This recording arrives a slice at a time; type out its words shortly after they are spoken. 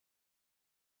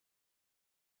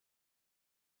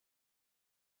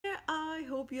I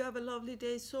hope you have a lovely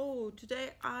day. So today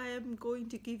I am going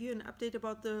to give you an update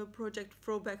about the project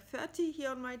Throwback 30 here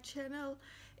on my channel.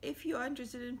 If you are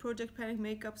interested in project panning,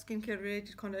 makeup, skincare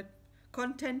related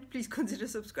content, please consider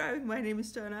subscribing. My name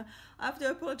is Turner. I have to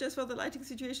apologize for the lighting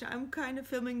situation. I'm kind of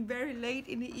filming very late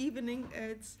in the evening.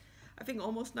 It's I think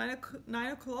almost 9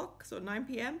 o'clock, so 9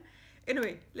 p.m.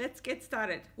 Anyway, let's get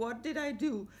started. What did I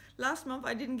do? Last month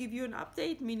I didn't give you an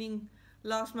update, meaning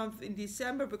last month in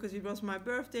December, because it was my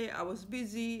birthday, I was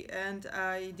busy and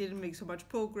I didn't make so much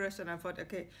progress, and I thought,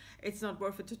 okay, it's not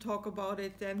worth it to talk about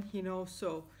it then,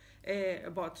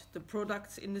 about the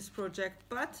products in this project.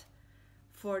 But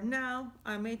for now,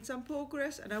 I made some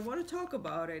progress and I want to talk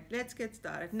about it. Let's get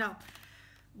started. Now,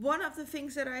 one of the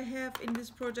things that I have in this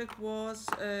project was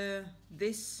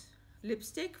this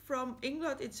lipstick from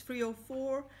England. It's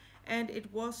 304 and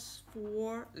it was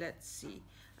for, let's see,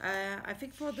 I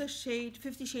think for the shade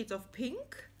 50 Shades of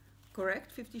Pink,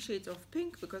 correct? 50 Shades of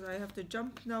Pink, because I have to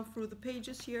jump now through the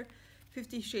pages here.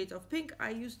 50 Shades of Pink.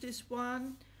 I used this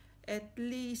one at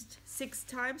least 6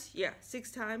 times. Yeah,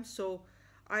 6 times. So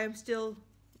I am still,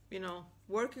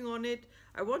 working on it.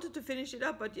 I wanted to finish it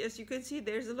up, but as you can see,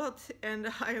 there's a lot,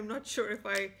 and I am not sure if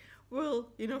I will,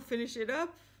 finish it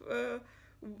up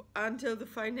until the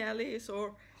finale is,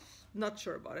 or not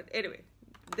sure about it. Anyway,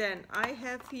 then I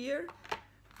have here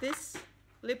this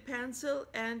lip pencil,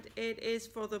 and it is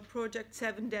for the project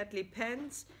 7 Deadly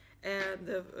Pens, and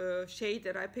the shade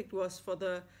that I picked was for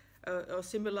the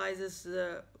symbolizes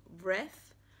the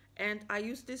breath, and I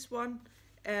used this one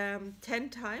 10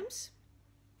 times.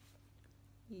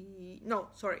 No,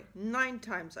 sorry, 9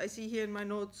 times. I see here in my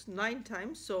notes 9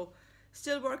 times, so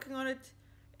still working on it,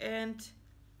 and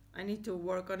I need to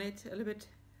work on it a little bit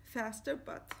faster,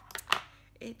 but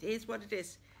it is what it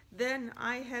is. Then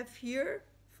I have here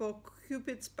for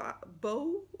Cupid's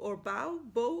bow,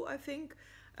 I think,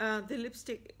 the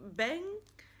lipstick Bang,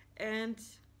 and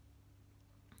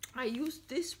I used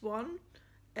this one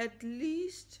at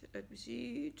least, let me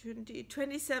see,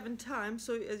 27 times.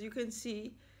 So as you can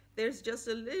see, there's just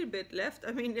a little bit left.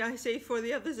 I mean, I say for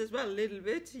the others as well, a little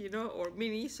bit, or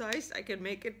mini size, I can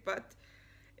make it, but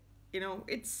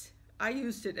I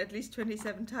used it at least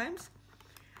 27 times.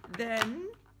 Then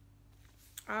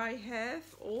I have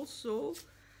also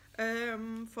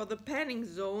for the Panning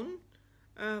Zone,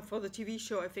 for the TV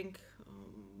show, I think,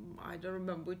 I don't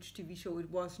remember which TV show it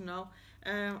was now.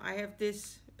 I have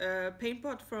this paint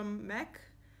pot from MAC,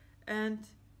 and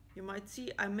you might see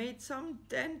I made some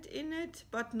dent in it,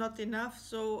 but not enough,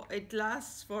 so it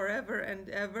lasts forever and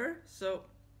ever. So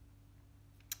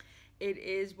it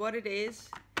is what it is.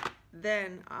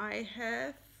 Then I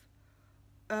have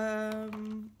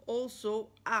also,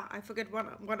 I forget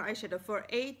one eyeshadow for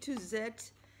A to Z.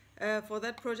 For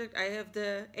that project, I have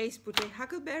the Ace Bouquet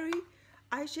Huckleberry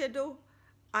eyeshadow.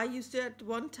 I used it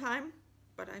one time,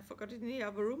 but I forgot it in the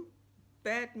other room.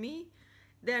 Bad me.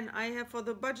 Then I have for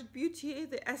the Budget Beauty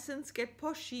the Essence Get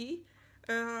Poshy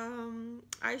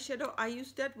eyeshadow. I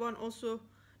used that one also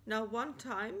now one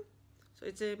time. So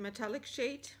it's a metallic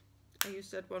shade. I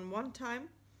used that one time.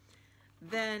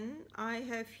 Then I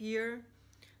have here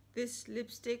this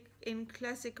lipstick in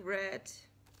Classic Red.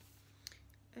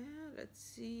 Let's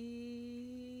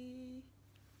see,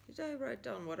 did I write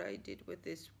down what I did with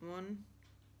this one?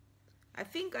 I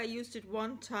think I used it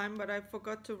one time, but I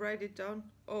forgot to write it down.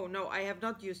 Oh no, I have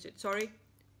not used it, sorry,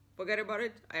 forget about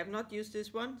it. I have not used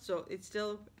this one, so it's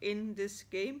still in this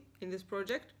game, in this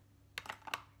project.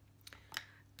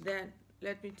 Then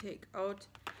let me take out,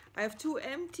 I have 2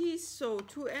 empties, so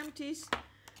 2 empties.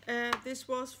 This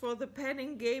was for the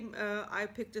panning game. I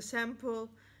picked a sample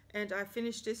and I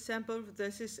finished this sample.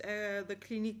 This is the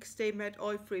Clinique Stay Matte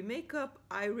Oil Free Makeup.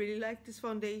 I really like this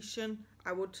foundation.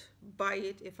 I would buy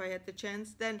it if I had the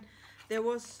chance. Then there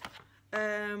was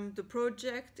the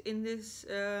project in this,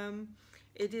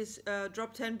 it is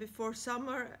Drop 10 Before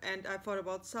Summer, and I thought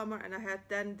about summer, and I had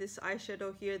then this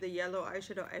eyeshadow here, the yellow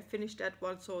eyeshadow. I finished that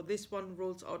one, so this one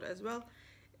rolls out as well.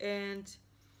 And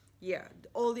yeah,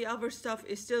 all the other stuff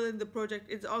is still in the project.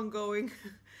 It's ongoing.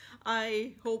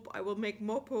 I hope I will make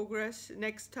more progress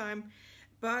next time.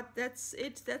 But that's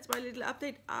it. That's my little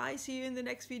update. I see you in the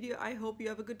next video. I hope you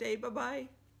have a good day. Bye bye.